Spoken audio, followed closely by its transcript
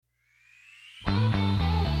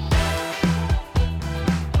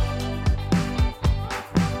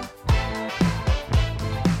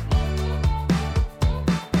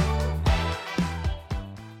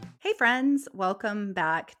friends. Welcome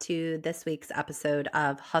back to this week's episode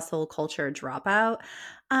of Hustle Culture Dropout.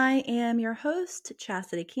 I am your host,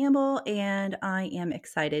 Chastity Campbell, and I am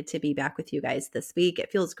excited to be back with you guys this week. It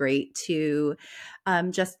feels great to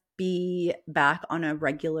just be back on a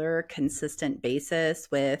regular, consistent basis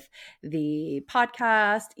with the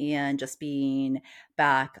podcast and just being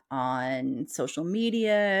back on social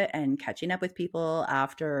media and catching up with people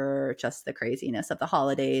after just the craziness of the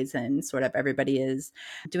holidays and sort of everybody is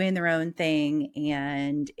doing their own thing.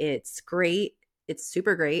 And it's great. It's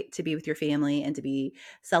super great to be with your family and to be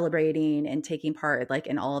celebrating and taking part like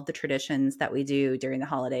in all of the traditions that we do during the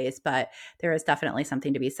holidays. But there is definitely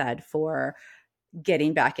something to be said for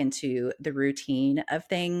getting back into the routine of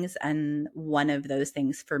things. And one of those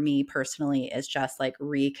things for me personally is just like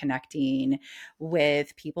reconnecting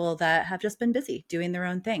with people that have just been busy doing their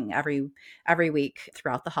own thing every week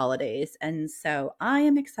throughout the holidays. And so I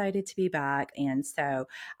am excited to be back. And so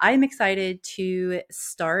I am excited to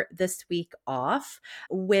start this week off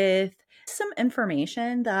with some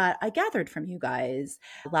information that I gathered from you guys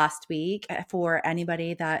last week. For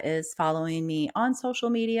anybody that is following me on social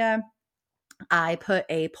media, I put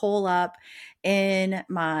a poll up in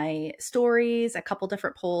my stories, a couple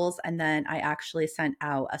different polls, and then I actually sent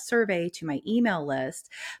out a survey to my email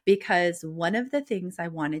list because one of the things I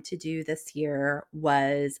wanted to do this year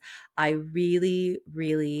was I really,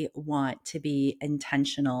 really want to be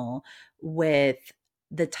intentional with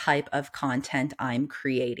the type of content I'm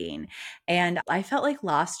creating. And I felt like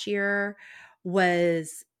last year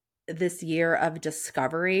was this year of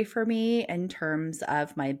discovery for me in terms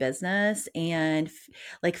of my business and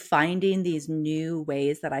like finding these new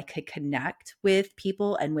ways that I could connect with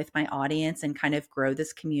people and with my audience and kind of grow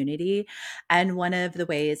this community. And one of the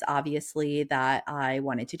ways, obviously, that I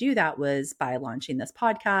wanted to do that was by launching this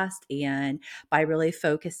podcast and by really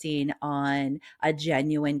focusing on a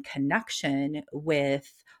genuine connection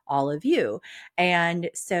with all of you. And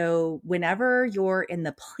so whenever you're in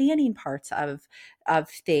the planning parts of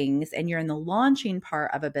things and you're in the launching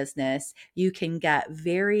part of a business, you can get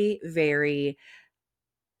very, very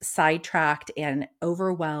sidetracked and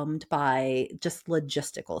overwhelmed by just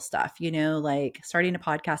logistical stuff. Like starting a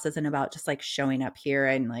podcast isn't about just like showing up here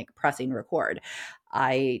and like pressing record.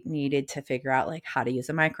 I needed to figure out like how to use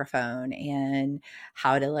a microphone and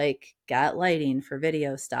how to like get lighting for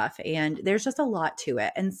video stuff. And there's just a lot to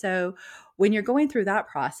it. And so when you're going through that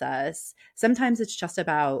process, sometimes it's just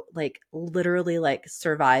about like literally like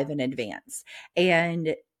survive in advance.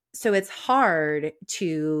 And so it's hard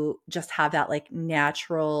to just have that like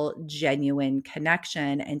natural, genuine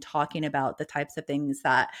connection and talking about the types of things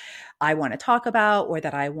that I want to talk about or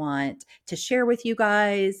that I want to share with you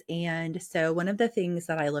guys. And so one of the things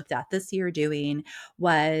that I looked at this year doing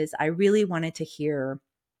was I really wanted to hear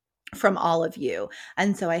from all of you.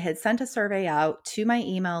 And so I had sent a survey out to my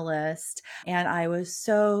email list, and I was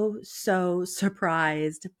so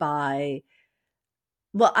surprised by,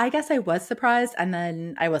 well, I guess I was surprised and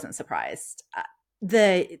then I wasn't surprised.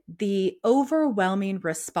 The overwhelming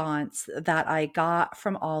response that I got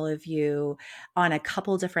from all of you on a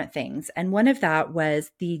couple different things. And one of that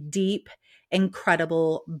was the deep,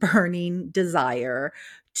 incredible, burning desire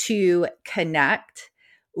to connect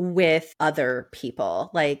with other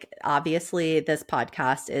people. Like, obviously, this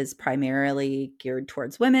podcast is primarily geared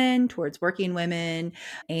towards women, towards working women.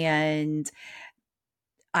 And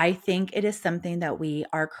I think it is something that we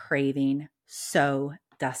are craving so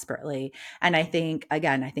desperately. And I think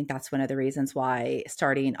that's one of the reasons why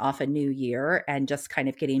starting off a new year and just kind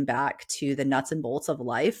of getting back to the nuts and bolts of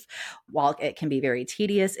life, while it can be very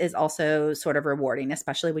tedious, is also sort of rewarding,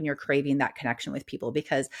 especially when you're craving that connection with people,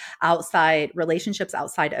 because relationships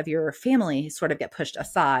outside of your family sort of get pushed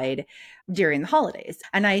aside during the holidays.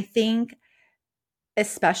 And I think,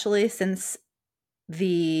 especially since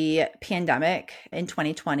the pandemic in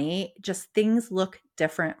 2020, just things look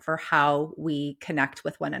different for how we connect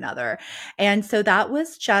with one another. And so that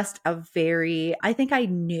was just I think I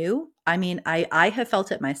knew, I have felt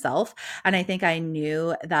it myself. And I think I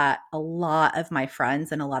knew that a lot of my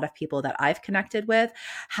friends and a lot of people that I've connected with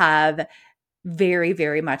have very,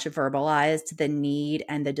 very much verbalized the need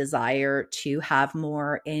and the desire to have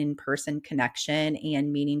more in-person connection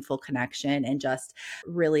and meaningful connection and just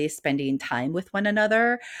really spending time with one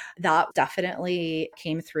another. That definitely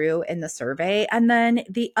came through in the survey. And then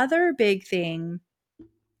the other big thing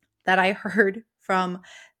that I heard from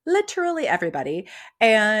literally everybody,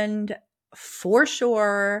 and for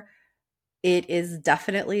sure, it is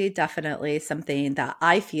definitely something that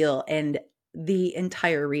I feel, and the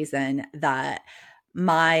entire reason that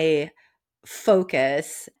my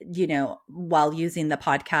focus, while using the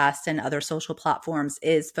podcast and other social platforms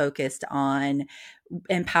is focused on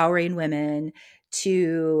empowering women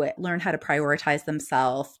to learn how to prioritize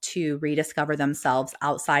themselves, to rediscover themselves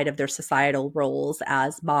outside of their societal roles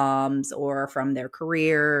as moms or from their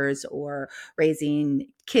careers or raising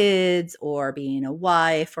kids or being a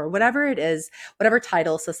wife or whatever it is, whatever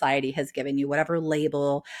title society has given you, whatever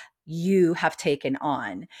label you have taken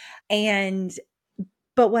on. And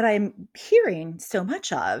but what I'm hearing so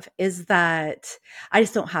much of is that I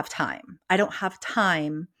just don't have time. I don't have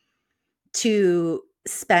time to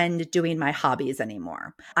spend doing my hobbies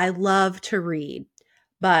anymore. I love to read,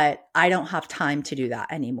 but I don't have time to do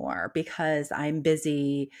that anymore because I'm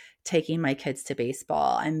busy taking my kids to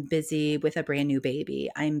baseball. I'm busy with a brand new baby.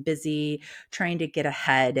 I'm busy trying to get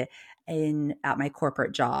ahead in at my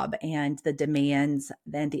corporate job and the demands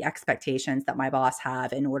and the expectations that my boss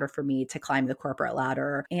have in order for me to climb the corporate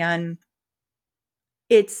ladder. And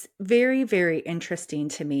it's very, very interesting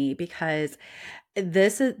to me because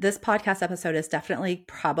this podcast episode is definitely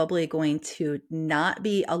probably going to not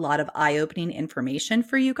be a lot of eye-opening information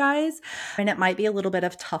for you guys. And it might be a little bit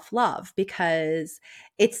of tough love because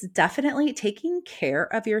it's definitely taking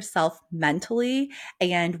care of yourself mentally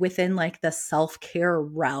and within like the self-care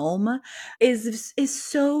realm is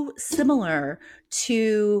so similar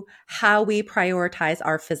to how we prioritize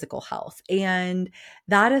our physical health. And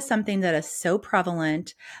that is something that is so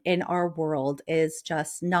prevalent in our world, is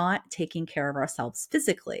just not taking care of ourselves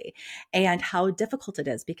physically, and how difficult it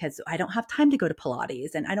is because I don't have time to go to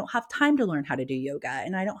Pilates and I don't have time to learn how to do yoga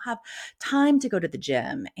and I don't have time to go to the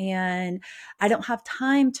gym and I don't have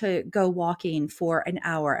time to go walking for an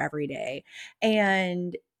hour every day.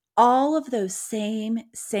 And all of those same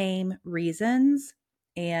reasons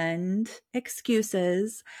and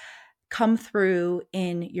excuses come through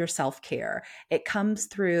in your self-care. It comes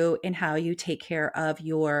through in how you take care of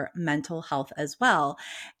your mental health as well.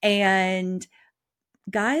 And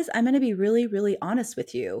guys, I'm going to be really, really honest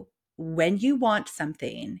with you. When you want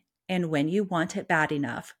something and when you want it bad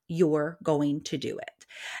enough, you're going to do it.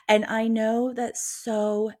 And I know that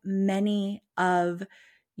so many of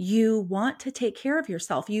you want to take care of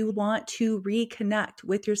yourself. You want to reconnect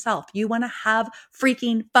with yourself. You want to have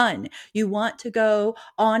freaking fun. You want to go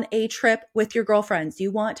on a trip with your girlfriends. You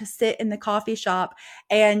want to sit in the coffee shop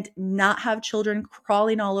and not have children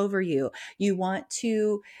crawling all over you. You want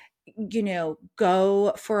to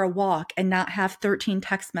go for a walk and not have 13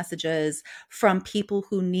 text messages from people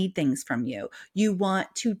who need things from you. You want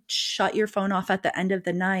to shut your phone off at the end of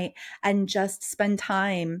the night and just spend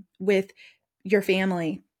time with your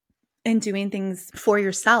family and doing things for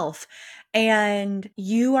yourself. And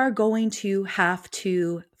you are going to have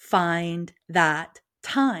to find that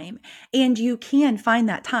time. And you can find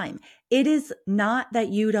that time. It is not that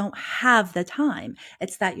you don't have the time,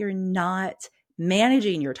 it's that you're not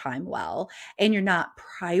managing your time well and you're not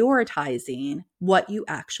prioritizing what you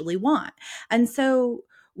actually want. And so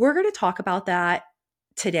we're going to talk about that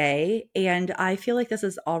today. And I feel like this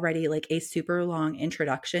is already like a super long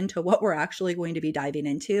introduction to what we're actually going to be diving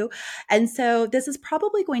into. And so this is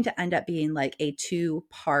probably going to end up being like a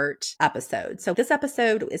 2-part episode. So this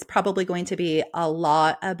episode is probably going to be a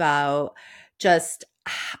lot about just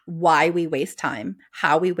why we waste time,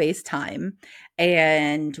 how we waste time,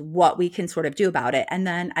 and what we can sort of do about it. And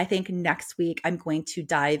then I think next week I'm going to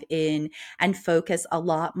dive in and focus a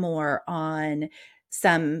lot more on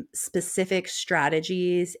some specific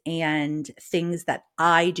strategies and things that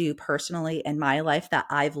I do personally in my life that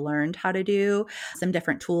I've learned how to do, some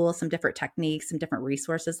different tools, some different techniques, some different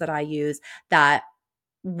resources that I use that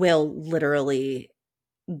will literally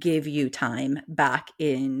give you time back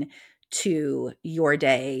in to your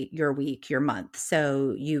day, your week, your month.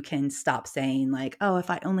 So you can stop saying like, oh, if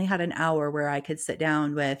I only had an hour where I could sit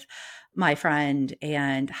down with my friend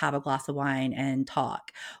and have a glass of wine and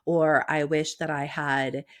talk, or I wish that I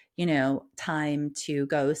had, time to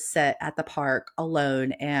go sit at the park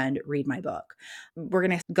alone and read my book. We're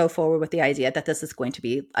going to go forward with the idea that this is going to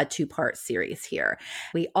be a 2-part series here.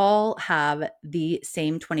 We all have the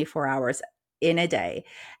same 24 hours in a day.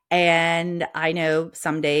 And I know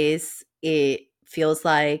some days it feels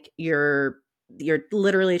like you're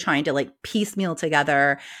literally trying to like piecemeal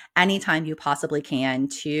together anytime you possibly can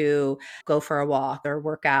to go for a walk or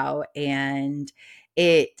work out. And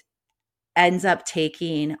it ends up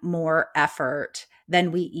taking more effort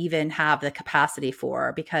than we even have the capacity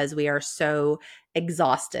for because we are so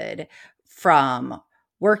exhausted from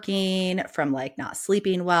working, from like not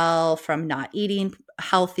sleeping well, from not eating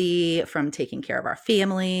healthy, from taking care of our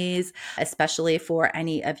families, especially for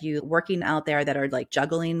any of you working out there that are like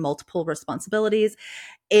juggling multiple responsibilities.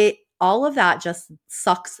 It all of that just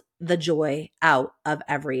sucks the joy out of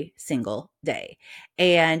every single day.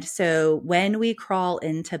 And so when we crawl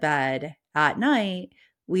into bed at night,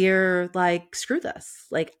 we're like, screw this.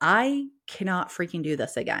 Like, I cannot freaking do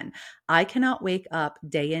this again. I cannot wake up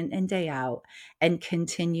day in and day out and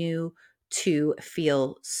continue to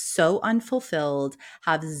feel so unfulfilled,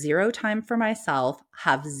 have zero time for myself,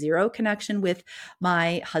 have zero connection with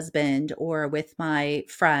my husband or with my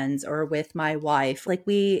friends or with my wife. Like,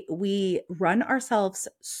 we run ourselves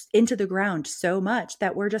into the ground so much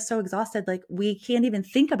that we're just so exhausted. Like, we can't even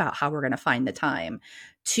think about how we're going to find the time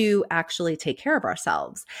to actually take care of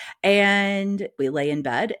ourselves. And we lay in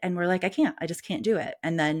bed and we're like, I just can't do it.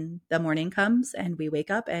 And then the morning comes and we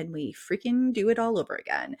wake up and we freaking do it all over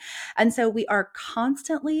again. And so we are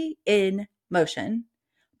constantly in motion,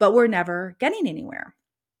 but we're never getting anywhere.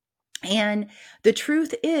 And the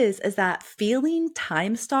truth is that feeling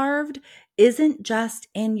time starved isn't just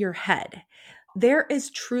in your head. There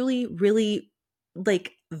is truly, really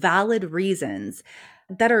like valid reasons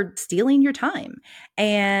that are stealing your time.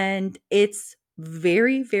 And it's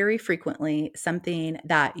very, very frequently something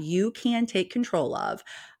that you can take control of.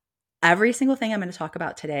 Every single thing I'm going to talk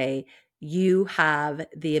about today, you have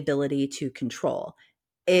the ability to control.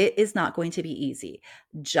 It is not going to be easy.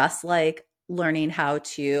 Just like learning how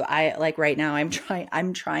to, I like right now,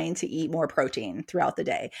 I'm trying to eat more protein throughout the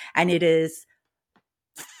day. And it is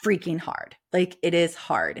freaking hard. Like, it is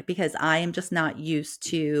hard because I am just not used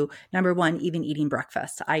to, number one, even eating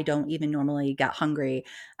breakfast. I don't even normally get hungry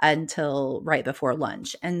until right before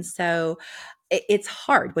lunch. And so it's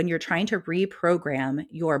hard when you're trying to reprogram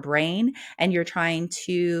your brain and you're trying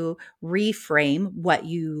to reframe what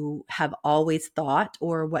you have always thought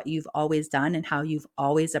or what you've always done and how you've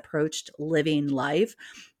always approached living life.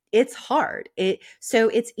 It's hard. So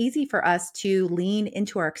it's easy for us to lean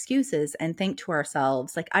into our excuses and think to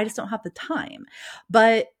ourselves, like, I just don't have the time.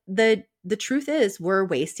 But the truth is, we're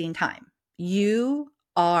wasting time. You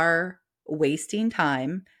are wasting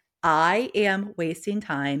time. I am wasting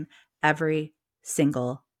time every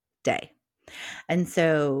single day. And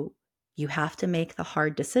so you have to make the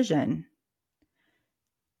hard decision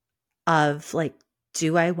of like,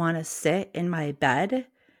 do I want to sit in my bed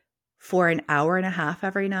for an hour and a half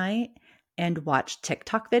every night and watch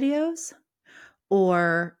TikTok videos?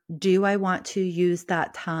 Or do I want to use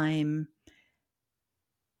that time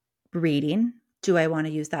reading? Do I want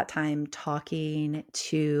to use that time talking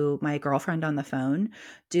to my girlfriend on the phone?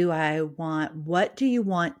 What do you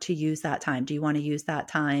want to use that time? Do you want to use that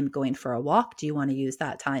time going for a walk? Do you want to use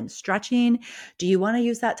that time stretching? Do you want to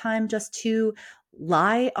use that time just to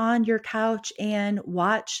lie on your couch and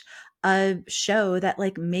watch a show that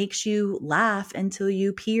like makes you laugh until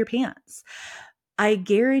you pee your pants? I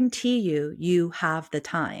guarantee you have the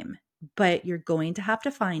time, but you're going to have to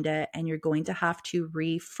find it and you're going to have to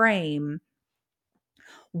reframe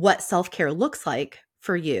what self-care looks like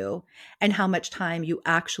for you and how much time you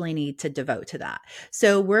actually need to devote to that.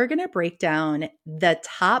 So we're going to break down the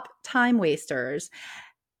top time wasters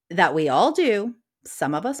that we all do,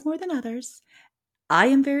 some of us more than others. I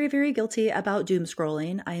am very, very guilty about doom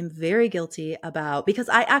scrolling. I am very guilty because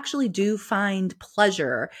I actually do find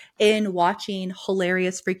pleasure in watching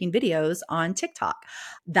hilarious freaking videos on TikTok.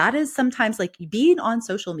 That is sometimes like being on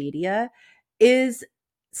social media is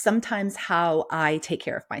sometimes how I take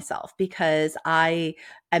care of myself because I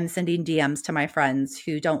am sending DMs to my friends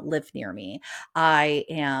who don't live near me. I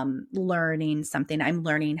am learning something. I'm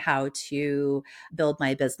learning how to build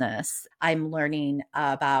my business. I'm learning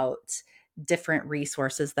about different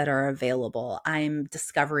resources that are available. I'm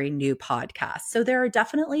discovering new podcasts. So there are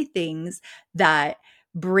definitely things that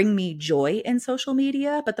bring me joy in social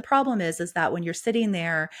media. But the problem is that when you're sitting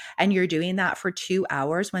there and you're doing that for 2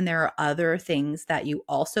 hours, when there are other things that you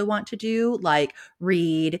also want to do, like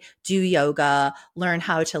read, do yoga, learn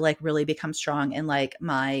how to like really become strong in like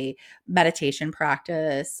my meditation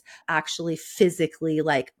practice, actually physically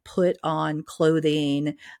like put on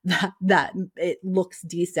clothing that it looks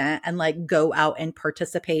decent and like go out and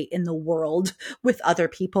participate in the world with other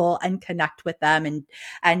people and connect with them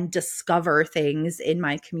and discover things in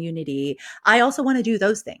my community. I also want to do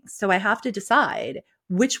those things. So I have to decide,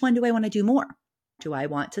 which one do I want to do more? Do I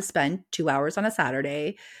want to spend 2 hours on a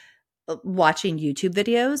Saturday watching YouTube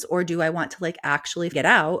videos, or do I want to like actually get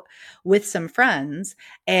out with some friends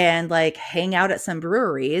and like hang out at some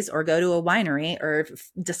breweries or go to a winery or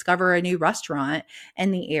discover a new restaurant in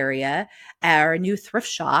the area or a new thrift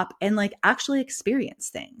shop and like actually experience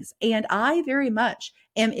things? And I very much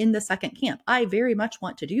am in the second camp. I very much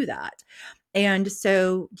want to do that. And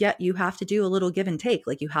so, yeah, you have to do a little give and take.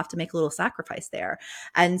 Like you have to make a little sacrifice there.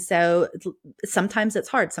 And so sometimes it's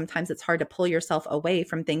hard. Sometimes it's hard to pull yourself away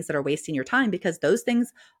from things that are wasting your time because those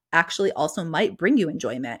things actually also might bring you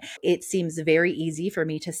enjoyment. It seems very easy for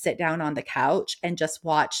me to sit down on the couch and just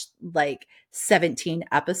watch like 17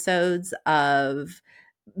 episodes of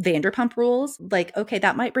Vanderpump Rules. Like, okay,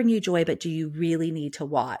 that might bring you joy, but do you really need to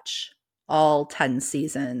watch all 10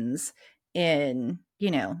 seasons in,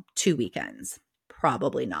 2 weekends?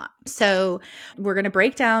 Probably not. So, we're going to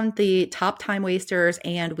break down the top time wasters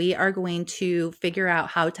and we are going to figure out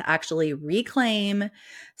how to actually reclaim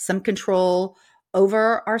some control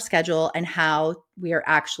over our schedule and how we are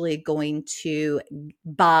actually going to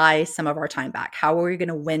buy some of our time back. How are we going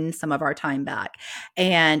to win some of our time back?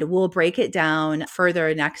 And we'll break it down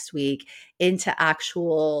further next week into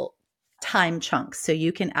actual time chunks so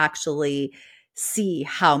you can actually see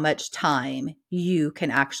how much time you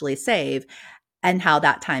can actually save and how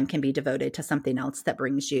that time can be devoted to something else that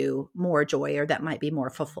brings you more joy or that might be more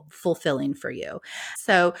fulfilling for you.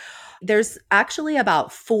 So there's actually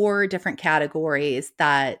about 4 different categories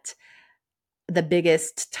that the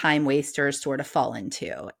biggest time wasters sort of fall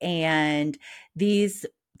into. And these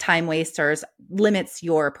time wasters limits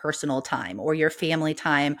your personal time or your family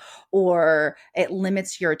time, or it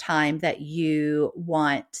limits your time that you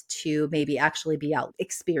want to maybe actually be out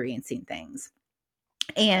experiencing things.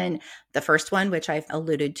 And the first one, which I've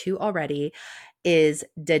alluded to already, is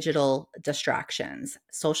digital distractions,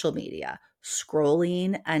 social media,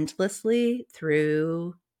 scrolling endlessly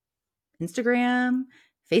through Instagram,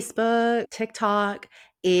 Facebook, TikTok.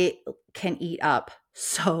 It can eat up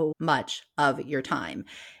so much of your time.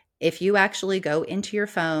 If you actually go into your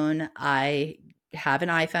phone, I have an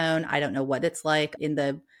iPhone. I don't know what it's like in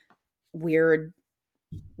the weird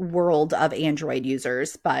world of Android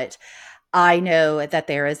users, but I know that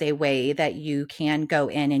there is a way that you can go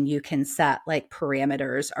in and you can set like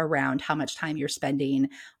parameters around how much time you're spending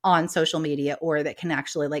on social media, or that can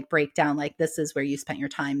actually like break down like this is where you spent your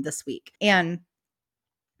time this week. And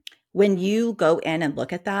when you go in and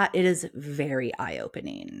look at that, it is very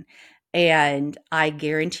eye-opening. And I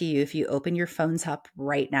guarantee you, if you open your phones up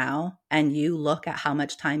right now and you look at how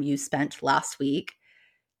much time you spent last week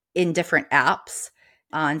in different apps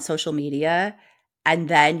on social media, and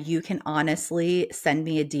then you can honestly send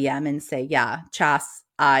me a DM and say, yeah, Chas,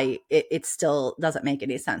 it still doesn't make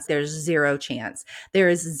any sense. There's zero chance. There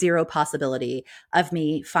is zero possibility of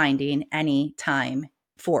me finding any time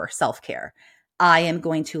for self-care. I am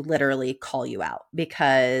going to literally call you out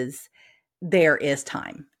because there is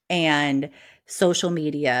time. And social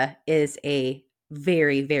media is a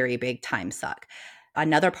very, very big time suck.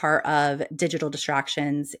 Another part of digital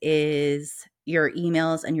distractions is your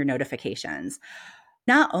emails and your notifications.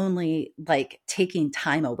 Not only like taking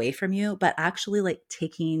time away from you, but actually like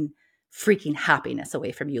taking freaking happiness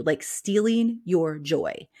away from you, like stealing your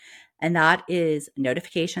joy. And that is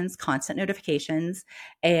notifications, constant notifications,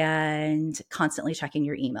 and constantly checking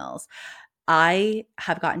your emails. I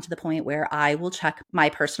have gotten to the point where I will check my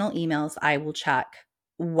personal emails. I will check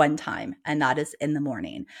one time, and that is in the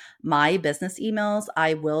morning. My business emails,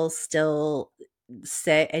 I will still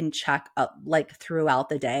sit and check up like throughout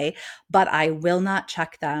the day, but I will not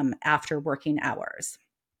check them after working hours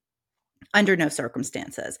under no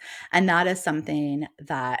circumstances. And that is something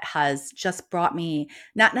that has just brought me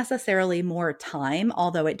not necessarily more time,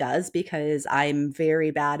 although it does, because I'm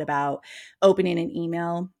very bad about opening an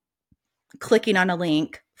email, clicking on a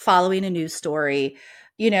link, following a news story,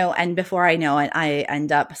 and before I know it, I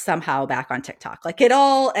end up somehow back on TikTok. Like it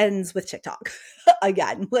all ends with TikTok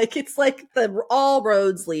again. Like it's like all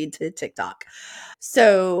roads lead to TikTok.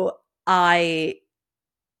 So I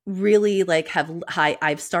really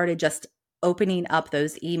I've started just opening up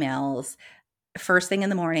those emails first thing in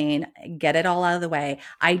the morning, get it all out of the way.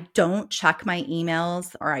 I don't check my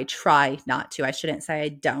emails, or I try not to. I shouldn't say I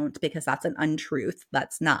don't, because that's an untruth.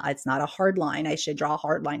 It's not a hard line. I should draw a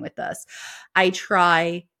hard line with this. I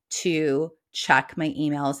try to check my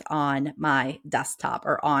emails on my desktop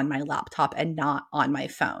or on my laptop and not on my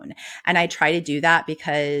phone. And I try to do that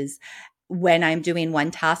because when I'm doing one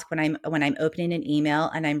task, when I'm opening an email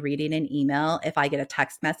and I'm reading an email, if I get a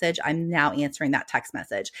text message, I'm now answering that text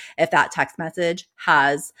message. If that text message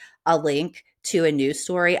has a link to a news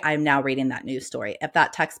story, I'm now reading that news story. If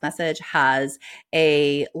that text message has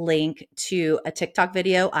a link to a TikTok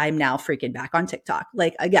video, I'm now freaking back on TikTok.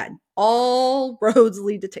 Like again, all roads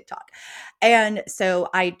lead to TikTok. And so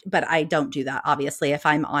but I don't do that. Obviously, if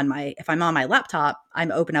I'm on my laptop, I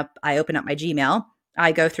open up my Gmail.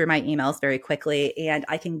 I go through my emails very quickly, and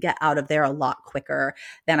I can get out of there a lot quicker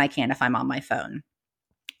than I can if I'm on my phone.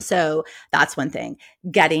 So that's one thing.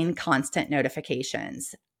 Getting constant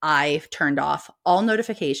notifications. I've turned off all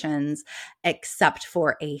notifications except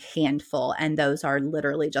for a handful. And those are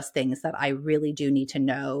literally just things that I really do need to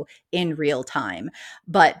know in real time.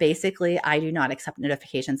 But basically, I do not accept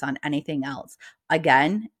notifications on anything else.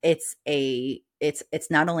 Again, it's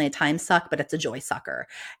not only a time suck, but it's a joy sucker,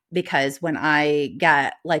 because when I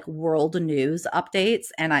get like world news updates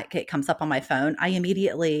and it comes up on my phone, I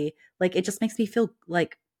immediately, like, it just makes me feel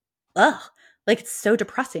like, ugh, like it's so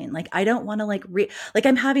depressing. Like I don't want to like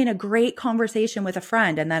I'm having a great conversation with a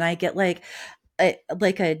friend and then I get like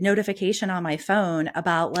a notification on my phone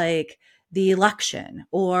about like the election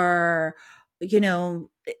or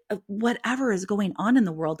whatever is going on in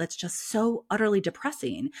the world that's just so utterly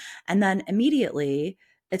depressing. And then immediately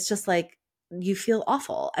it's just like you feel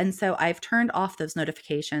awful. And so I've turned off those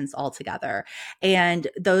notifications altogether. And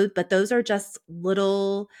those are just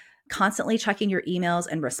little, constantly checking your emails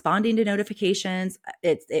and responding to notifications.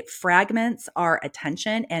 It fragments our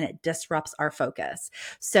attention and it disrupts our focus.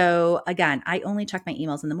 So again, I only check my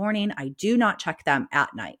emails in the morning. I do not check them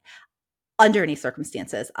at night under any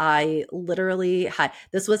circumstances. I literally had,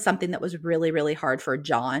 this was something that was really, really hard for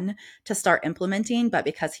John to start implementing, but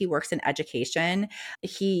because he works in education,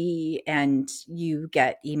 and you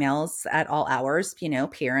get emails at all hours,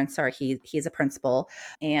 parents are, he's a principal.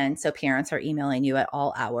 And so parents are emailing you at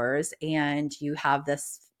all hours and you have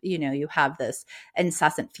this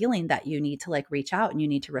incessant feeling that you need to like reach out and you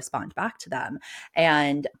need to respond back to them.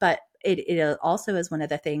 But it also is one of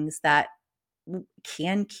the things that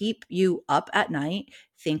can keep you up at night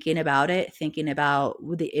thinking about it, thinking about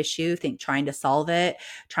the issue, trying to solve it,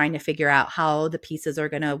 trying to figure out how the pieces are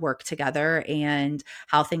going to work together and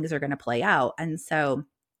how things are going to play out. And so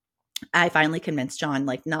I finally convinced John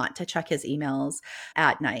like not to check his emails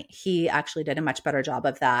at night. He actually did a much better job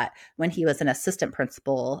of that when he was an assistant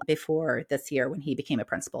principal before this year when he became a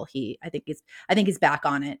principal. I think he's back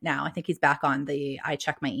on it now. I think he's back on the I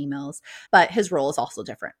check my emails, but his role is also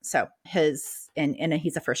different. So he's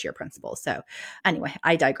a first year principal. So anyway,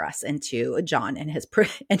 I digress into John and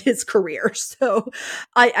his career. So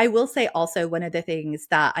I will say also one of the things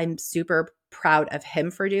that I'm super proud of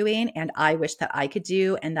him for doing and I wish that I could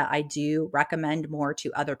do and that I do recommend more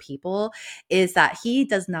to other people is that he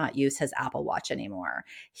does not use his Apple Watch anymore.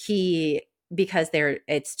 Because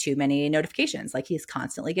it's too many notifications. Like he's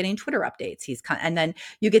constantly getting Twitter updates. And then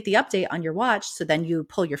you get the update on your watch. So then you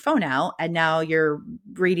pull your phone out and now you're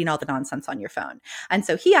reading all the nonsense on your phone. And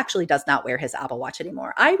so he actually does not wear his Apple Watch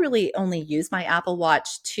anymore. I really only use my Apple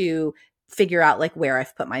Watch to figure out like where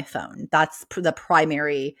I've put my phone. That's the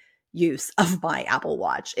primary use of my Apple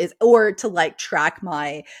Watch or to like track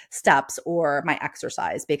my steps or my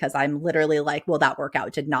exercise, because I'm literally like, well, that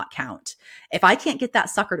workout did not count. If I can't get that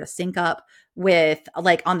sucker to sync up with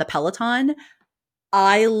like on the Peloton,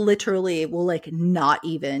 I literally will like not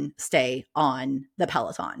even stay on the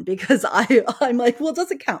Peloton because I'm like, well, it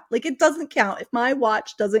doesn't count. Like it doesn't count. If my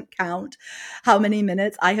watch doesn't count how many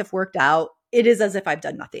minutes I have worked out, it is as if I've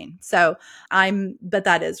done nothing. So but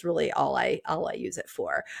that is really all I use it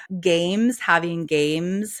for. Having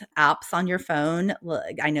games apps on your phone.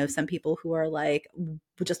 Like, I know some people who are like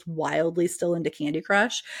just wildly still into Candy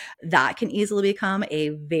Crush. That can easily become a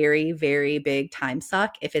very, very big time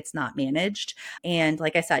suck if it's not managed. And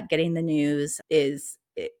like I said, getting the news is,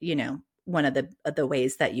 one of the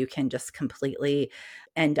ways that you can just completely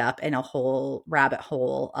end up in a whole rabbit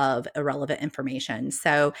hole of irrelevant information.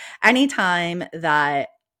 So anytime that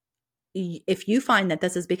if you find that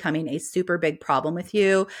this is becoming a super big problem with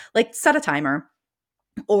you, like set a timer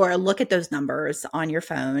or look at those numbers on your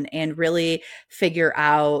phone and really figure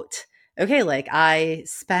out, okay, like I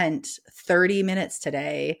spent 30 minutes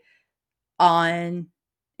today on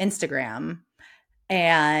Instagram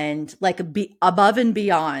and like be above and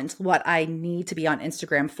beyond what I need to be on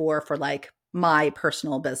Instagram for like my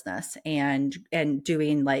personal business and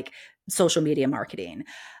doing like social media marketing.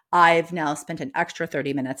 I've now spent an extra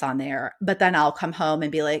 30 minutes on there, but then I'll come home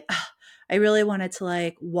and be like, I really wanted to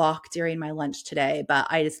like walk during my lunch today, but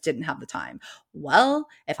I just didn't have the time. Well,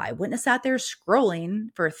 if I wouldn't have sat there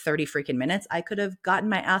scrolling for 30 freaking minutes, I could have gotten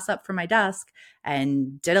my ass up from my desk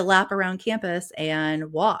and did a lap around campus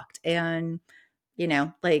and walked. And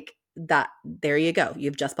like that, there you go.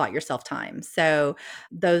 You've just bought yourself time. So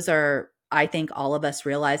those are I think all of us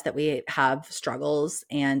realize that we have struggles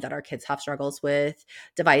and that our kids have struggles with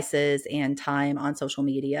devices and time on social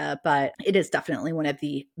media, but it is definitely one of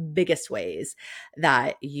the biggest ways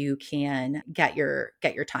that you can get your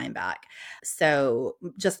time back. So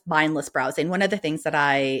just mindless browsing. One of the things that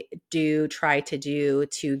I do try to do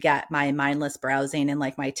to get my mindless browsing and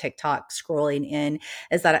like my TikTok scrolling in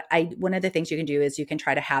is that one of the things you can do is you can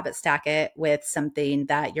try to habit stack it with something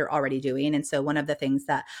that you're already doing. And so one of the things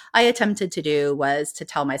that I attempted to do was to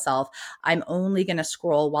tell myself, I'm only going to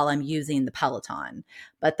scroll while I'm using the Peloton.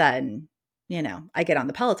 But then, I get on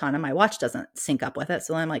the Peloton and my watch doesn't sync up with it.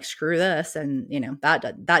 So I'm like, screw this. And,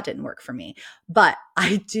 that didn't work for me. But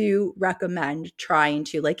I do recommend trying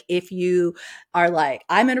to, like, if you are like,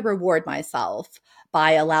 I'm going to reward myself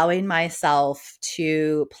by allowing myself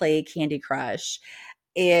to play Candy Crush,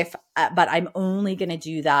 but I'm only going to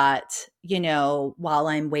do that, while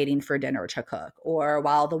I'm waiting for dinner to cook or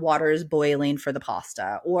while the water is boiling for the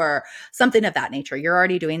pasta or something of that nature. You're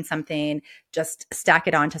already doing something, just stack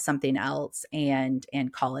it onto something else and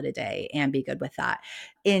call it a day and be good with that.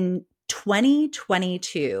 In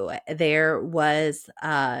 2022, there was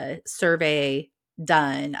a study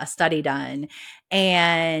done,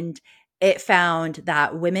 and it found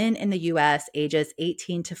that women in the US ages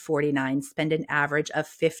 18 to 49 spend an average of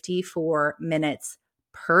 54 minutes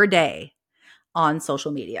per day on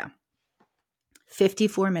social media.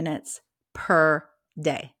 54 minutes per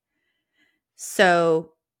day.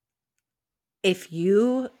 So if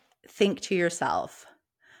you think to yourself,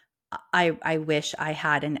 I wish I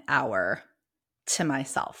had an hour to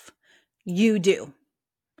myself, you do.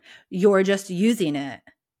 You're just using it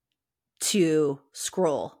to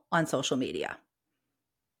scroll on social media.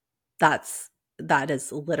 That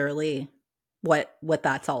is literally what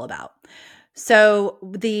that's all about. So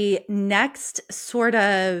the next sort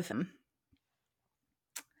of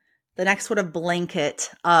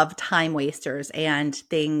blanket of time wasters and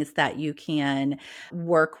things that you can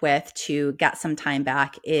work with to get some time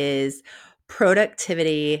back is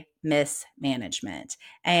productivity mismanagement.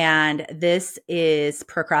 And this is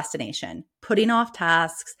procrastination, putting off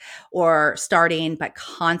tasks or starting but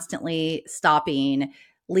constantly stopping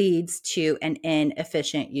leads to an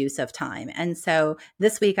inefficient use of time. And so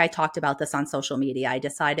this week I talked about this on social media. I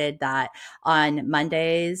decided that on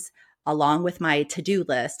Mondays, along with my to-do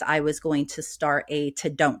list, I was going to start a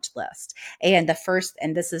to-don't list. And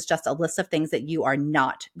this is just a list of things that you are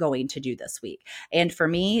not going to do this week. And for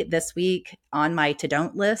me, this week on my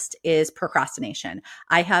to-don't list is procrastination.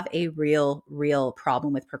 I have a real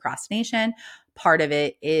problem with procrastination. Part of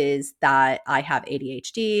it is that I have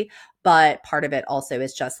ADHD, but part of it also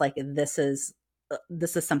is just like, this is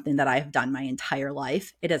something that I've done my entire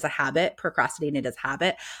life. It is a habit. Procrastinating is a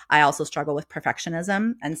habit. I also struggle with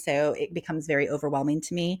perfectionism. And so it becomes very overwhelming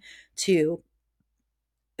to me to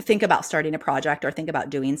think about starting a project or think about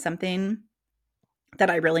doing something that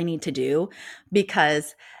I really need to do,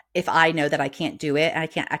 because if I know that I can't do it and I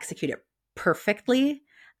can't execute it perfectly,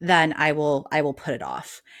 then I will put it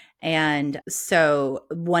off. And so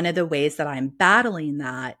one of the ways that I'm battling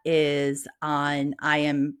that is I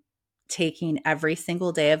am taking every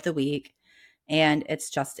single day of the week, and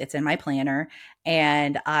it's in my planner,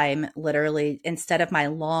 and I'm literally, instead of my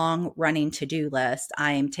long running to-do list,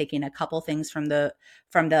 I am taking a couple things from the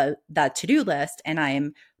to-do list, and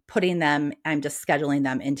I'm just scheduling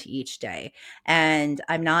them into each day. And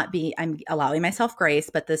I'm allowing myself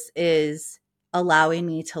grace, but this is allowing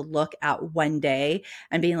me to look at one day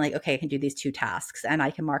and being like, okay, I can do these 2 tasks and I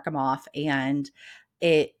can mark them off. And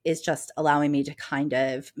it is just allowing me to kind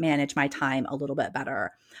of manage my time a little bit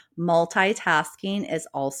better. Multitasking is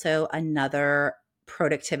also another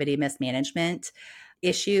productivity mismanagement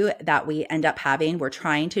issue that we end up having. We're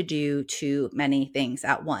trying to do too many things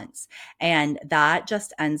at once. And that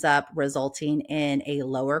just ends up resulting in a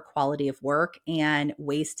lower quality of work and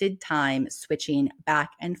wasted time switching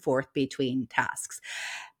back and forth between tasks.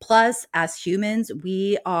 Plus, as humans,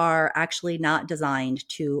 we are actually not designed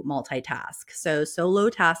to multitask. So solo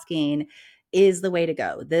tasking is the way to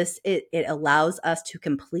go. It allows us to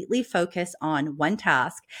completely focus on one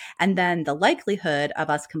task, and then the likelihood of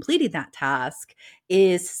us completing that task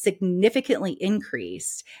is significantly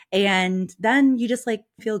increased. And then you just like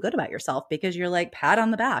feel good about yourself because you're like, pat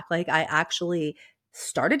on the back. Like, I actually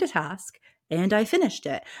started a task and I finished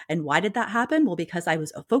it. And why did that happen? Well, because I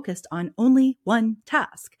was focused on only one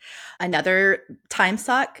task. Another time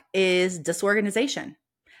suck is disorganization.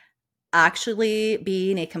 Actually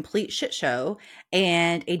being a complete shit show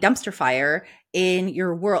and a dumpster fire in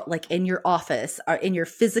your world, like in your office or in your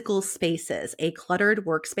physical spaces, a cluttered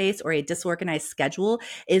workspace or a disorganized schedule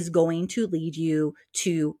is going to lead you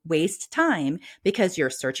to waste time because you're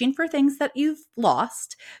searching for things that you've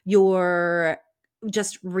lost. You're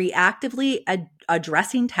just reactively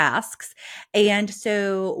addressing tasks. And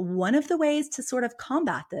so, one of the ways to sort of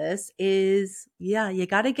combat this is, yeah, you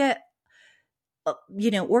got to get,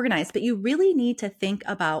 organized, but you really need to think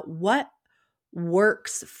about what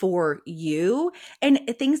works for you. And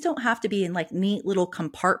things don't have to be in like neat little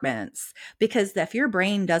compartments, because if your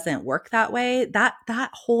brain doesn't work that way, that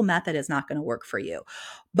whole method is not going to work for you.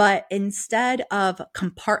 But instead of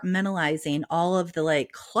compartmentalizing all of the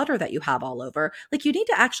like clutter that you have all over, like you need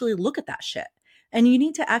to actually look at that shit. And you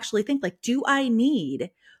need to actually think like, do I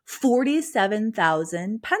need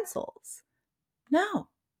 47,000 pencils? No.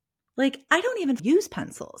 Like, I don't even use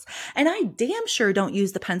pencils. And I damn sure don't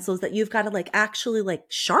use the pencils that you've got to like actually like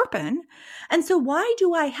sharpen. And so why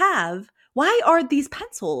are these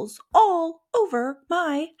pencils all over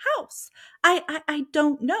my house? I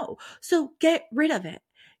don't know. So get rid of it.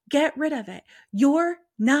 Get rid of it. You're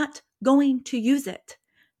not going to use it.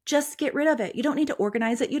 Just get rid of it. You don't need to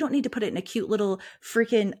organize it. You don't need to put it in a cute little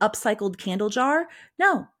freaking upcycled candle jar.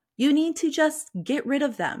 No, you need to just get rid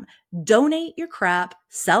of them. Donate your crap,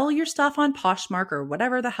 sell your stuff on Poshmark or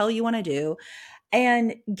whatever the hell you want to do,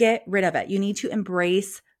 and get rid of it. You need to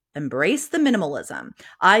embrace the minimalism.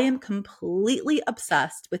 I am completely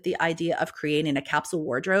obsessed with the idea of creating a capsule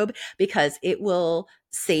wardrobe because it will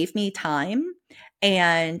save me time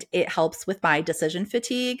and it helps with my decision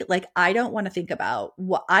fatigue. Like, I don't want to think about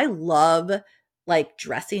what I love, like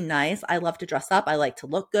dressing nice. I love to dress up. I like to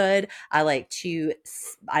look good. I like to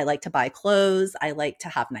buy clothes. I like to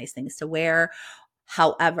have nice things to wear.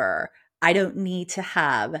 However, I don't need to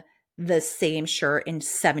have the same shirt in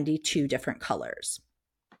 72 different colors.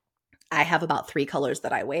 I have about 3 colors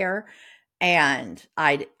that I wear, and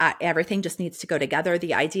everything just needs to go together.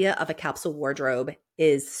 The idea of a capsule wardrobe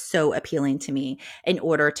is so appealing to me in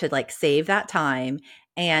order to like save that time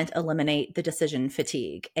and eliminate the decision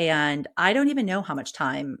fatigue. And I don't even know how much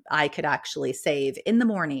time I could actually save in the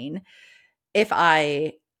morning if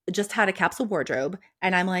I just had a capsule wardrobe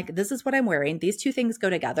and I'm like, this is what I'm wearing. These two things go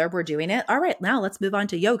together. We're doing it. All right, now let's move on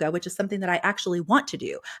to yoga, which is something that I actually want to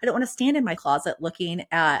do. I don't want to stand in my closet looking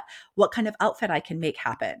at what kind of outfit I can make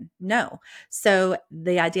happen. No. So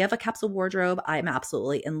the idea of a capsule wardrobe, I'm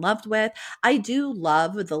absolutely in love with. I do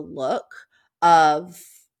love the look of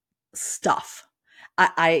stuff.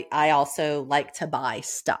 I also like to buy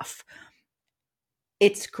stuff.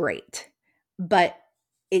 It's great, but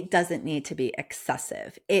it doesn't need to be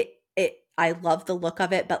excessive. I love the look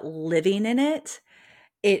of it, but living in it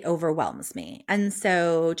overwhelms me. And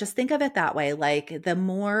so just think of it that way. Like the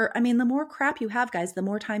more crap you have, guys, the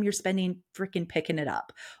more time you're spending freaking picking it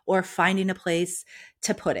up or finding a place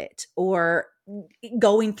to put it or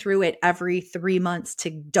going through it every 3 months to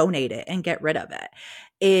donate it and get rid of it.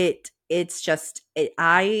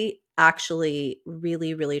 I actually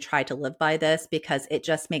really, really try to live by this because it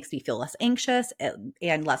just makes me feel less anxious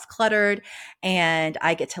and less cluttered. And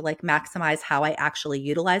I get to like maximize how I actually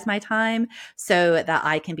utilize my time so that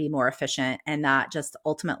I can be more efficient. And that just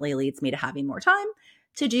ultimately leads me to having more time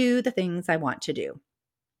to do the things I want to do.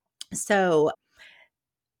 So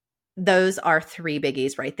those are 3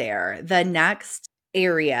 biggies right there. The next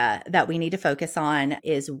area that we need to focus on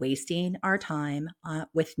is wasting our time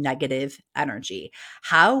with negative energy.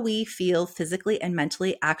 How we feel physically and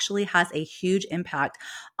mentally actually has a huge impact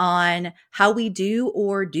on how we do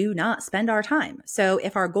or do not spend our time. So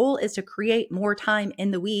if our goal is to create more time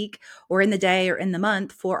in the week or in the day or in the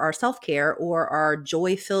month for our self-care or our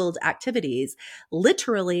joy-filled activities,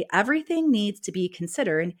 literally everything needs to be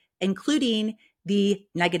considered, including the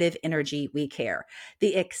negative energy we carry,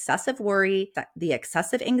 the excessive worry, the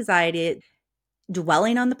excessive anxiety,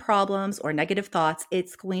 dwelling on the problems or negative thoughts.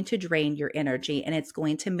 It's going to drain your energy and it's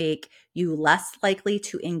going to make you less likely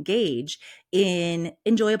to engage in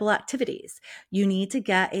enjoyable activities. You need to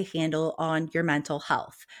get a handle on your mental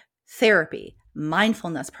health. Therapy,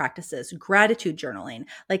 mindfulness practices, gratitude journaling.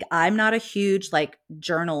 Like, I'm not a huge like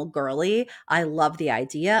journal girly. I love the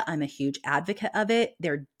idea. I'm a huge advocate of it.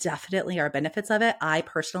 There definitely are benefits of it. I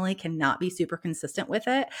personally cannot be super consistent with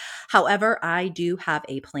it. However, I do have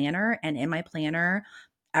a planner, and in my planner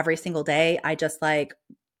every single day, I just like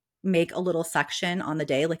make a little section on the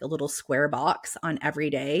day, like a little square box on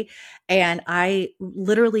every day. And I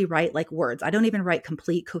literally write like words. I don't even write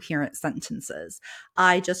complete coherent sentences.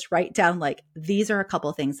 I just write down like, these are a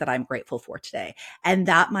couple of things that I'm grateful for today. And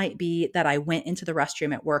that might be that I went into the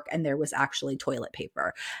restroom at work and there was actually toilet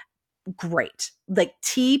paper. Great. Like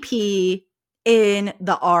TP in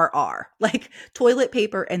the RR, like toilet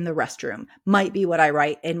paper in the restroom might be what I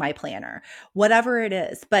write in my planner, whatever it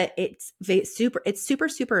is. But it's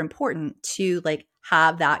super important to like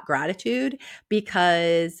have that gratitude,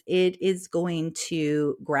 because it is going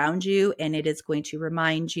to ground you and it is going to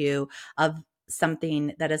remind you of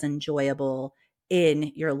something that is enjoyable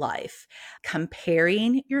in your life.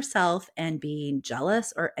 Comparing yourself and being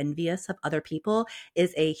jealous or envious of other people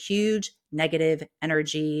is a huge negative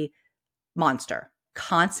energy monster.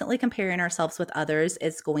 Constantly comparing ourselves with others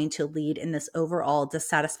is going to lead in this overall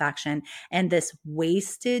dissatisfaction and this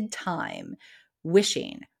wasted time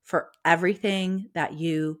wishing for everything that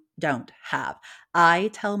you don't have. I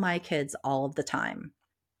tell my kids all of the time,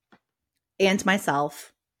 and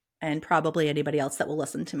myself, and probably anybody else that will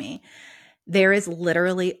listen to me, there is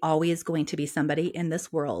literally always going to be somebody in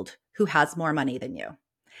this world who has more money than you.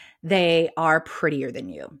 They are prettier than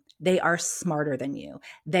you. They are smarter than you.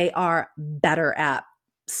 They are better at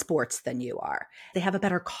sports than you are. They have a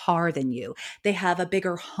better car than you. They have a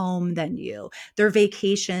bigger home than you. Their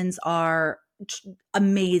vacations are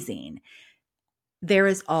amazing. There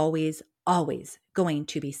is always going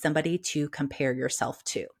to be somebody to compare yourself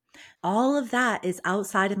to. All of that is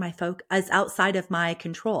outside of outside of my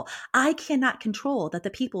control. I cannot control that the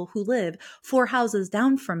people who live 4 houses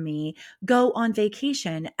down from me go on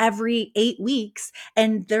vacation every 8 weeks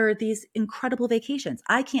and there are these incredible vacations.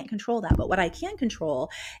 I can't control that. But what I can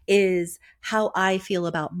control is how I feel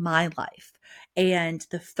about my life. And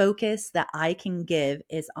the focus that I can give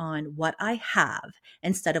is on what I have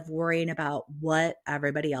instead of worrying about what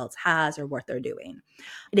everybody else has or what they're doing.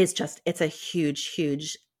 It's a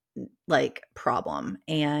huge like problem,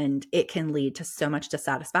 and it can lead to so much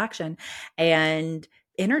dissatisfaction and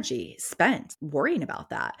energy spent worrying about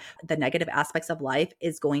that. The negative aspects of life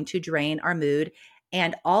is going to drain our mood,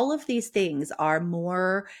 and all of these things are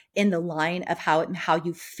more in the line of how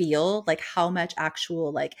you feel, like how much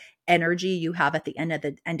actual like energy you have at the end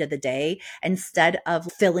of the day. Instead of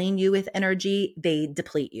filling you with energy, they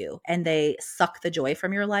deplete you and they suck the joy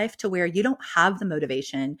from your life to where you don't have the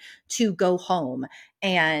motivation to go home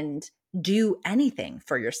and do anything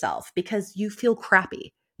for yourself because you feel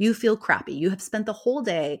crappy. You feel crappy. You have spent the whole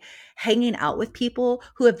day hanging out with people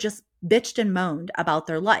who have just bitched and moaned about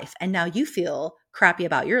their life. And now you feel crappy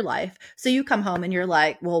about your life. So you come home and you're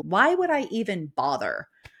like, well, why would I even bother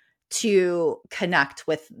to connect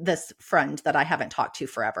with this friend that I haven't talked to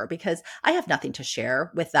forever, because I have nothing to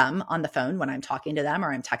share with them on the phone when I'm talking to them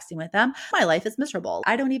or I'm texting with them. My life is miserable.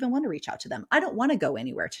 I don't even want to reach out to them. I don't want to go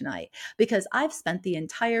anywhere tonight because I've spent the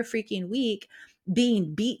entire freaking week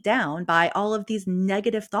being beat down by all of these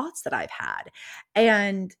negative thoughts that I've had.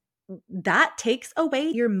 And that takes away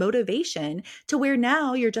your motivation to where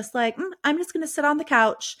now you're just like, I'm just going to sit on the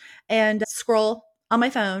couch and scroll on my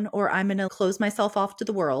phone, or I'm going to close myself off to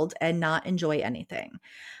the world and not enjoy anything.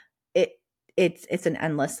 It it's an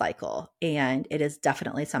endless cycle, and it is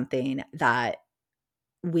definitely something that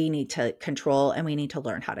we need to control and we need to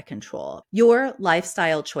learn how to control. Your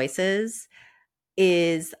lifestyle choices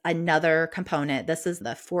is another component. This is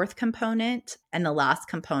the fourth component and the last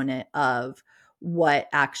component of what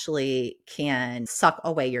actually can suck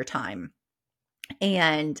away your time.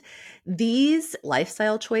 And these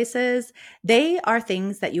lifestyle choices, they are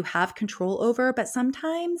things that you have control over, but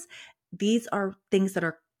sometimes these are things that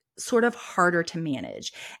are sort of harder to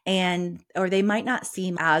manage, and or they might not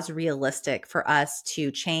seem as realistic for us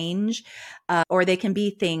to change, or they can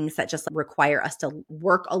be things that just require us to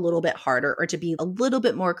work a little bit harder or to be a little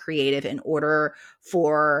bit more creative in order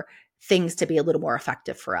for things to be a little more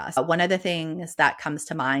effective for us. One of the things that comes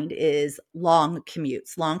to mind is long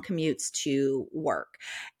commutes to work.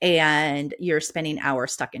 And you're spending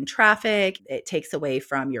hours stuck in traffic. It takes away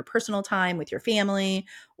from your personal time with your family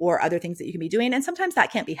or other things that you can be doing. And sometimes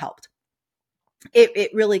that can't be helped. It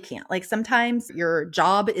really can't. Like sometimes your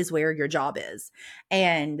job is where your job is,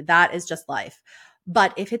 and that is just life.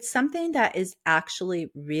 But if it's something that is actually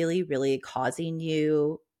really, really causing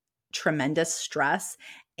you tremendous stress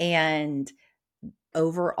and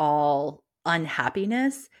overall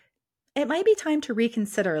unhappiness, it might be time to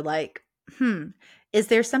reconsider like, is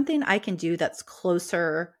there something I can do that's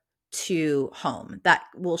closer to home that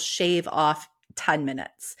will shave off 10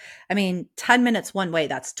 minutes? I mean, 10 minutes one way,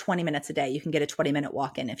 that's 20 minutes a day. You can get a 20-minute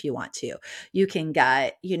walk in if you want to. You can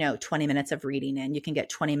get, 20 minutes of reading in. You can get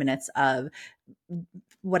 20 minutes of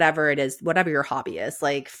whatever it is, whatever your hobby is,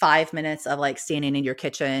 like 5 minutes of like standing in your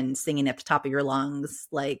kitchen, singing at the top of your lungs,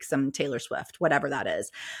 like some Taylor Swift, whatever that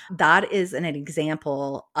is. That is an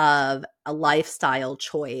example of a lifestyle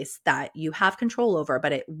choice that you have control over,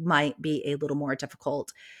 but it might be a little more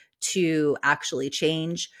difficult to actually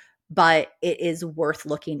change. but it is worth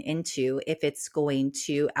looking into if it's going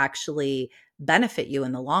to actually benefit you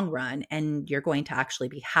in the long run and you're going to actually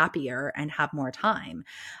be happier and have more time.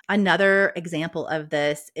 Another example of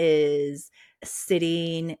this is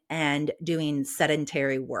sitting and doing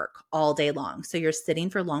sedentary work all day long. So you're sitting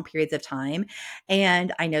for long periods of time.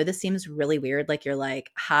 And I know this seems really weird. Like you're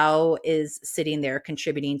like, how is sitting there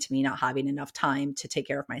contributing to me not having enough time to take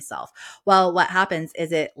care of myself? Well, what happens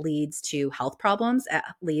is it leads to health problems. It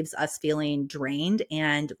leaves us feeling drained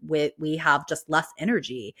and we have just less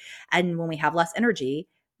energy. And when we have less energy,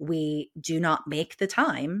 we do not make the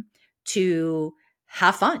time to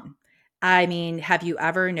have fun. I mean, have you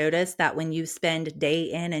ever noticed that when you spend day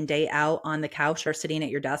in and day out on the couch or sitting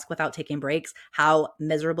at your desk without taking breaks, how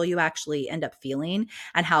miserable you actually end up feeling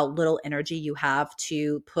and how little energy you have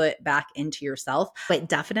to put back into yourself? It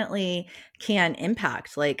definitely can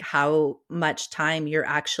impact like how much time you're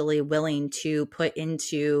actually willing to put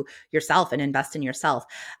into yourself and invest in yourself.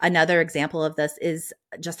 Another example of this is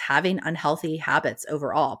just having unhealthy habits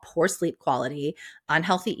overall, poor sleep quality,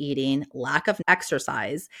 unhealthy eating, lack of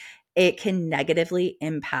exercise. It can negatively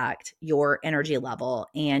impact your energy level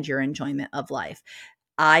and your enjoyment of life.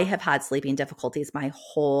 I have had sleeping difficulties my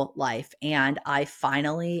whole life. And I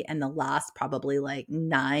finally, in the last probably like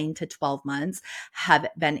 9 to 12 months, have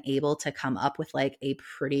been able to come up with like a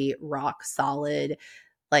pretty rock solid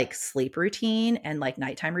like sleep routine and like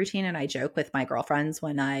nighttime routine. And I joke with my girlfriends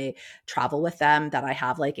when I travel with them that I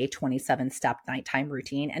have like a 27-step nighttime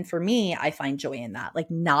routine. And for me, I find joy in that. Like,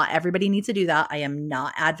 not everybody needs to do that. I am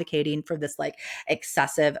not advocating for this like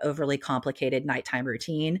excessive, overly complicated nighttime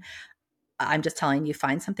routine. I'm just telling you,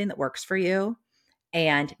 find something that works for you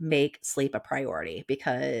and make sleep a priority,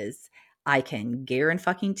 because I can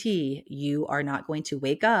guarantee you are not going to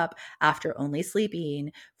wake up after only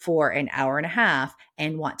sleeping for an hour and a half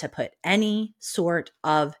and want to put any sort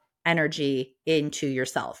of energy into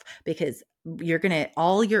yourself, because you're going to,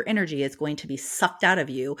 all your energy is going to be sucked out of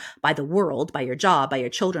you by the world, by your job, by your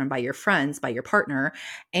children, by your friends, by your partner.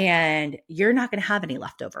 And you're not going to have any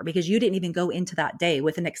left over because you didn't even go into that day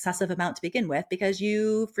with an excessive amount to begin with because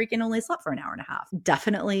you freaking only slept for an hour and a half.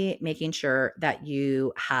 Definitely making sure that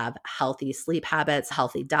you have healthy sleep habits,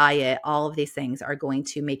 healthy diet, all of these things are going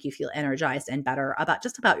to make you feel energized and better about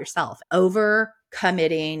just about yourself. Over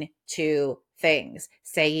committing to things,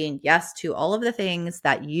 saying yes to all of the things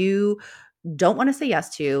that you don't want to say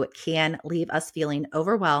yes to, can leave us feeling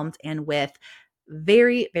overwhelmed and with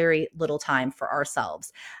very, very little time for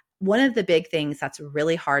ourselves. One of the big things that's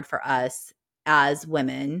really hard for us as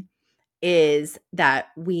women is that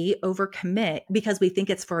we overcommit because we think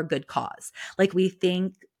it's for a good cause. Like we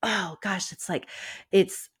think, oh gosh, it's like,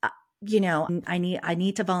 it's, I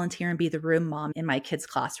need to volunteer and be the room mom in my kids'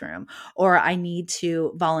 classroom, or I need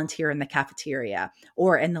to volunteer in the cafeteria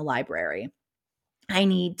or in the library. I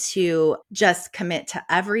need to just commit to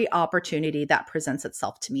every opportunity that presents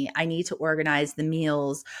itself to me. I need to organize the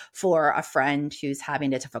meals for a friend who's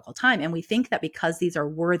having a difficult time. And we think that because these are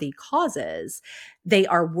worthy causes, they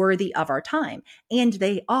are worthy of our time. And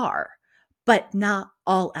they are, but not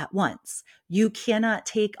all at once. You cannot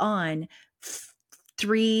take on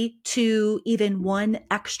 3, 2, even one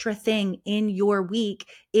extra thing in your week,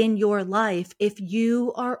 in your life, if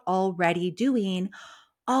you are already doing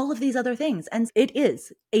all of these other things. And it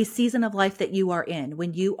is a season of life that you are in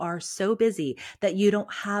when you are so busy that you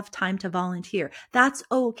don't have time to volunteer. That's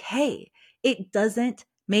okay. It doesn't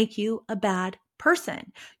make you a bad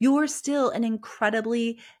person. You're still an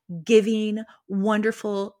incredibly giving,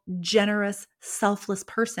 wonderful, generous, selfless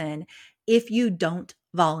person if you don't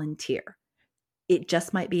volunteer. It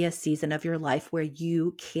just might be a season of your life where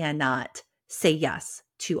you cannot say yes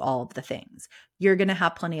to all of the things. You're going to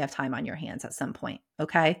have plenty of time on your hands at some point.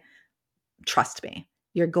 Okay. Trust me,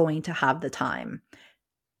 you're going to have the time.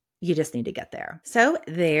 You just need to get there. So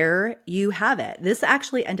there you have it. This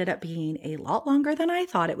actually ended up being a lot longer than I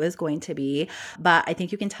thought it was going to be, but I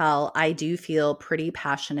think you can tell I do feel pretty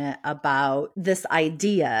passionate about this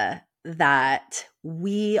idea that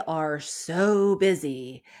we are so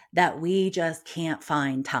busy that we just can't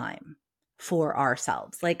find time for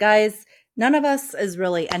ourselves. Like, guys, none of us is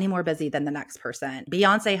really any more busy than the next person.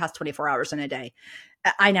 Beyonce has 24 hours in a day.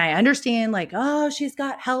 And I understand, like, oh, she's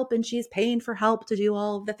got help and she's paying for help to do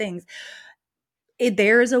all of the things.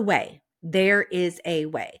 There is a way. There is a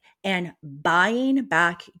way. And buying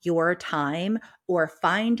back your time or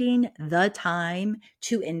finding the time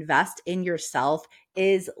to invest in yourself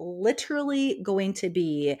is literally going to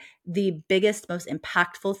be the biggest, most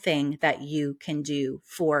impactful thing that you can do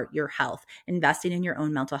for your health, investing in your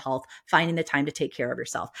own mental health, finding the time to take care of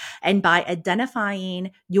yourself. And by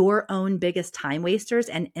identifying your own biggest time wasters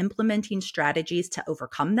and implementing strategies to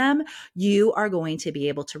overcome them, you are going to be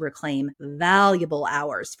able to reclaim valuable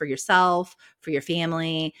hours for yourself, for your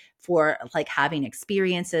family, for like having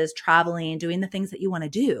experiences, traveling, doing the things that you want to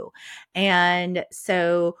do. And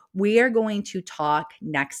so we are going to talk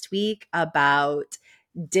next week about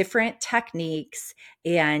different techniques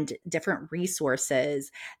and different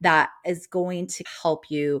resources that is going to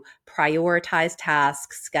help you prioritize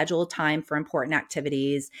tasks, schedule time for important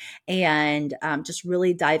activities, and just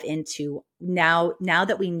really dive into now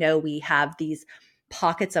that we know we have these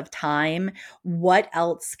pockets of time, what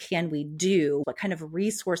else can we do? What kind of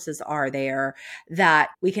resources are there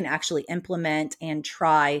that we can actually implement and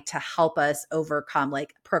try to help us overcome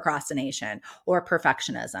like procrastination or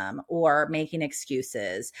perfectionism or making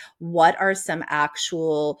excuses? What are some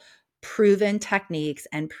actual proven techniques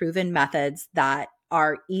and proven methods that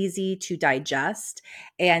are easy to digest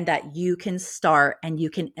and that you can start and you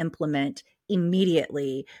can implement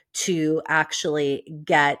immediately to actually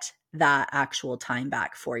get that actual time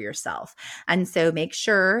back for yourself? And so make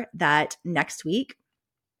sure that next week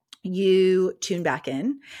you tune back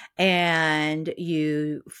in and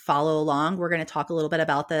you follow along. We're going to talk a little bit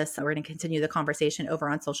about this. We're going to continue the conversation over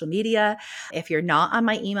on social media. If you're not on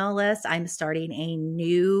my email list, I'm starting a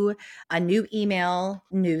new email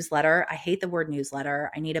newsletter. I hate the word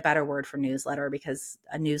newsletter. I need a better word for newsletter because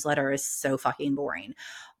a newsletter is so fucking boring.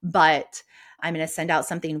 But I'm going to send out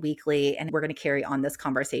something weekly and we're going to carry on this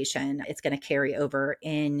conversation. It's going to carry over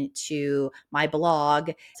into my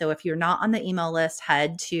blog. So if you're not on the email list,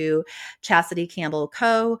 head to Chastity Campbell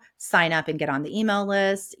Co., sign up and get on the email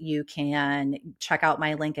list. You can check out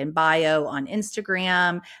my link in bio on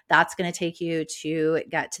Instagram. That's going to take you to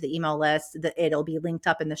get to the email list. It'll be linked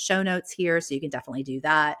up in the show notes here, so you can definitely do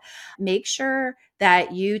that. Make sure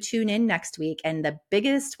that you tune in next week. And the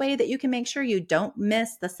biggest way that you can make sure you don't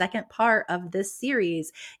miss the second part of this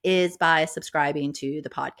series is by subscribing to the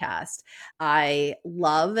podcast. I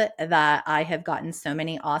love that I have gotten so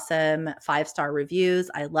many awesome 5-star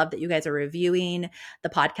reviews. I love that you guys are reviewing the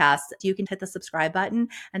podcast. You can hit the subscribe button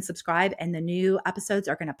and subscribe, and the new episodes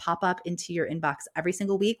are going to pop up into your inbox every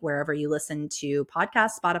single week, wherever you listen to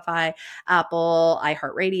podcasts, Spotify, Apple,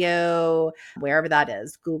 iHeartRadio, wherever that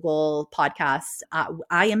is, Google Podcasts.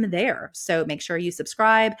 I am there. So make sure you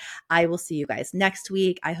subscribe. I will see you guys next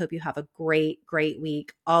week. I hope you have a great, great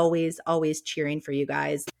week. Always, always cheering for you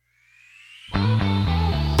guys.